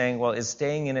will be saying, well, is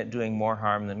staying in it doing more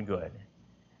harm than good?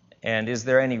 And is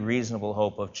there any reasonable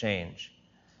hope of change?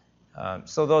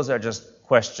 So those are just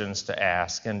questions to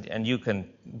ask, and you can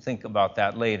think about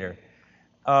that later.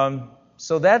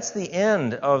 So that's the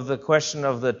end of the question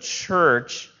of the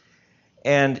church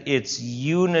and its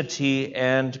unity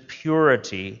and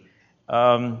purity.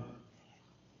 Margaret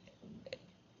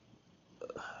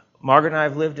and I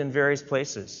have lived in various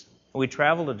places. We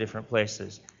travel to different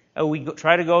places.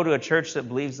 Try to go to a church that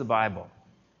believes the Bible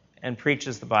and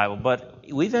preaches the Bible. But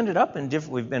we've ended up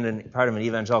we've been part of an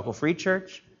evangelical free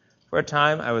church for a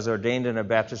time. I was ordained in a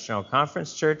Baptist General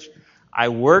Conference church. I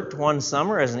worked one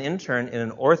summer as an intern in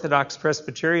an Orthodox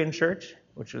Presbyterian church,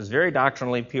 which was very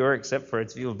doctrinally pure except for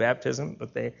its view of baptism,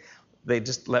 but they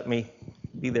just let me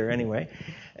be there anyway.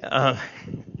 And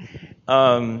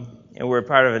we're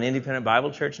part of an independent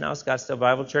Bible church now, Scottsdale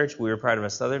Bible Church. We were part of a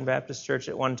Southern Baptist church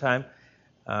at one time.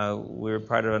 We were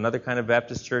part of another kind of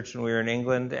Baptist church when we were in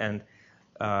England, and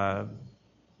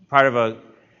part of a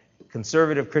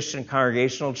conservative Christian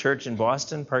congregational church in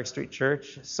Boston, Park Street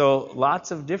Church. So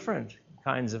lots of different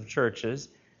kinds of churches,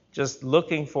 just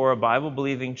looking for a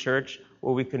Bible-believing church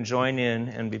where we can join in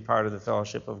and be part of the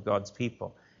fellowship of God's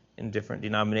people in different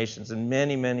denominations. And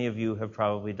many, many of you have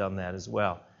probably done that as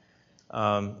well.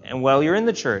 And while you're in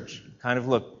the church, kind of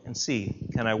look and see,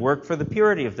 can I work for the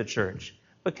purity of the church?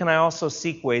 But can I also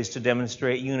seek ways to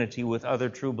demonstrate unity with other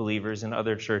true believers in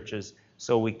other churches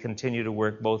so we continue to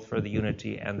work both for the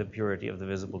unity and the purity of the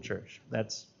visible church?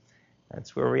 That's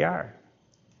where we are.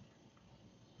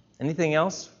 Anything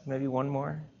else? Maybe one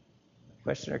more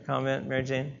question or comment, Mary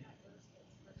Jane?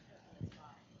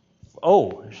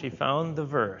 Oh, she found the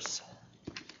verse.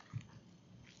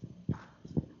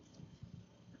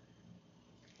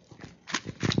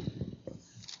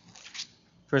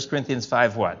 1 Corinthians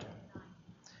 5 what?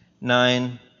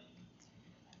 9.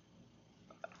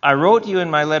 I wrote you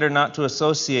in my letter not to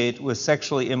associate with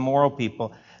sexually immoral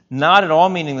people, not at all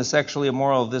meaning the sexually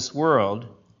immoral of this world,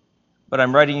 but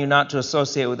I'm writing you not to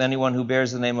associate with anyone who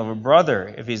bears the name of a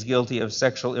brother if he's guilty of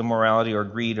sexual immorality or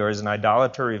greed or is an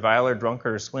idolater, reviler,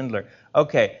 drunkard, or swindler.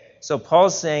 Okay, so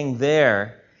Paul's saying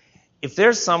there, if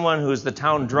there's someone who's the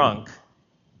town drunk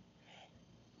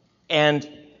and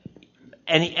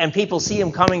people see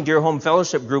him coming to your home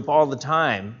fellowship group all the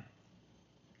time,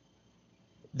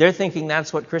 they're thinking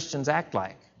that's what Christians act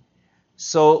like.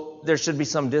 So there should be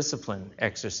some discipline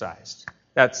exercised.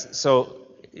 So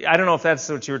I don't know if that's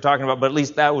what you were talking about, but at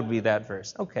least that would be that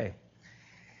verse. Okay.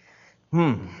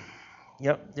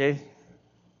 Yep, Dave?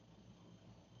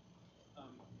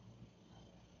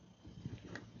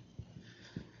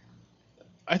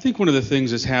 I think one of the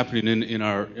things that's happening in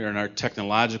our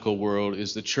technological world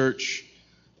is the church.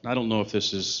 I don't know if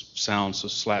this sounds, so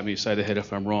slap me aside the head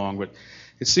if I'm wrong, but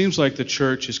it seems like the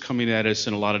church is coming at us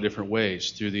in a lot of different ways,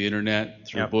 through the internet,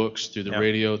 through books, through the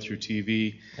radio, through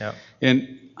TV. Yep.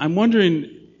 And I'm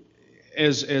wondering,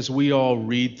 as we all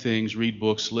read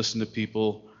books, listen to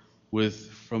people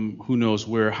from who knows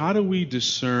where, how do we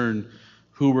discern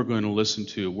who we're going to listen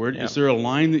to? Is there a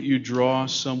line that you draw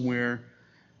somewhere?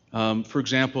 For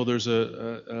example, there's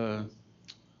a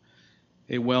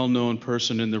well-known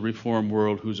person in the Reformed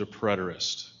world who's a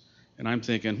preterist. And I'm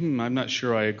thinking, I'm not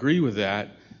sure I agree with that,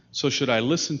 so should I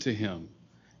listen to him?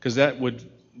 Because that would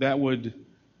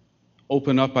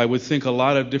open up, I would think, a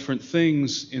lot of different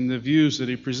things in the views that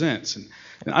he presents. And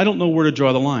I don't know where to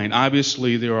draw the line.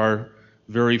 Obviously, there are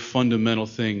very fundamental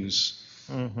things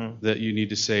that you need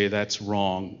to say that's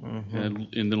wrong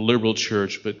in the liberal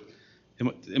church, but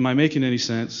am I making any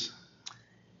sense?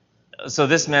 So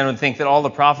this man would think that all the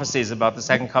prophecies about the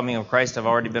second coming of Christ have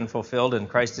already been fulfilled and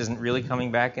Christ isn't really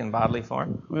coming back in bodily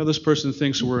form? Well, this person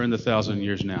thinks we're in the 1,000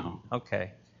 years now.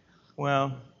 Okay.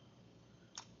 Well,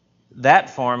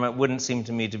 that form, it wouldn't seem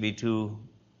to me to be too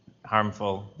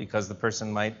harmful because the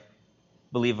person might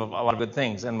believe a lot of good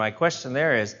things. And my question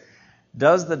there is,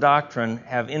 Does the doctrine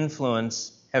have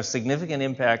significant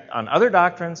impact on other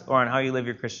doctrines or on how you live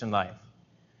your Christian life?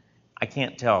 I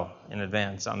can't tell in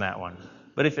advance on that one.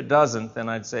 But if it doesn't, then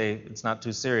I'd say it's not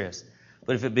too serious.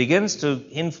 But if it begins to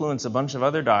influence a bunch of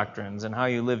other doctrines and how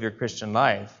you live your Christian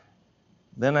life,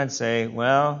 then I'd say,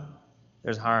 well,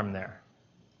 there's harm there.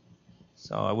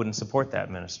 So I wouldn't support that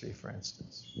ministry, for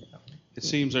instance. It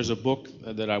seems there's a book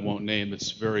that I won't name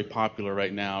that's very popular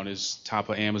right now and is top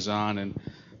of Amazon and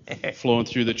flowing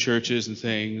through the churches and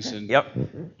things. And, Yep.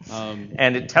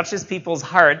 And it touches people's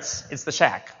hearts. It's The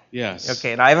Shack. Yes.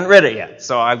 Okay, and I haven't read it yet,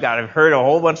 so I've heard a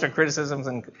whole bunch of criticisms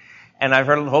and I've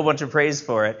heard a whole bunch of praise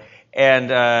for it.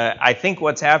 And I think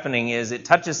what's happening is it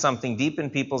touches something deep in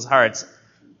people's hearts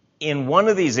in one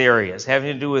of these areas,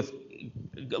 having to do with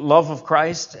love of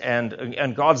Christ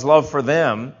and God's love for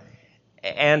them,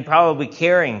 and probably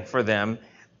caring for them.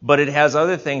 But it has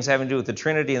other things having to do with the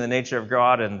Trinity and the nature of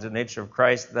God and the nature of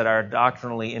Christ that are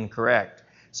doctrinally incorrect.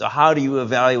 So how do you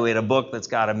evaluate a book that's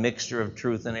got a mixture of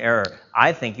truth and error?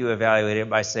 I think you evaluate it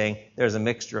by saying there's a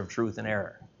mixture of truth and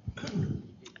error.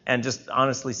 And just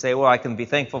honestly say, well, I can be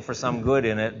thankful for some good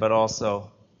in it, but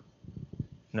also,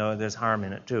 no, there's harm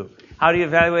in it too. How do you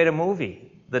evaluate a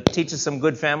movie that teaches some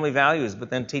good family values, but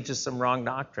then teaches some wrong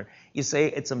doctrine? You say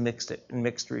it's a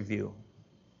mixed review.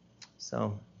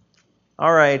 So,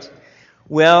 all right.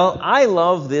 Well, I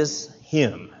love this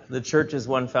hymn, The Church is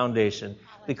One Foundation,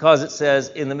 because it says,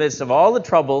 in the midst of all the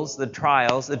troubles, the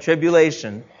trials, the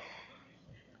tribulation,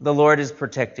 the Lord is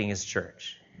protecting His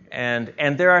church. And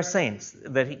there are saints,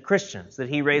 Christians, that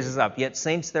He raises up. Yet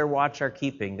saints their watch are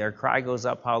keeping. Their cry goes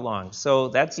up how long? So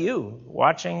that's you,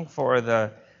 watching for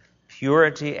the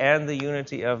purity and the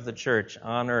unity of the church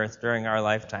on earth during our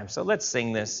lifetime. So let's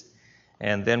sing this,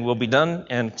 and then we'll be done,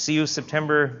 and see you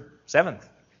September 7th.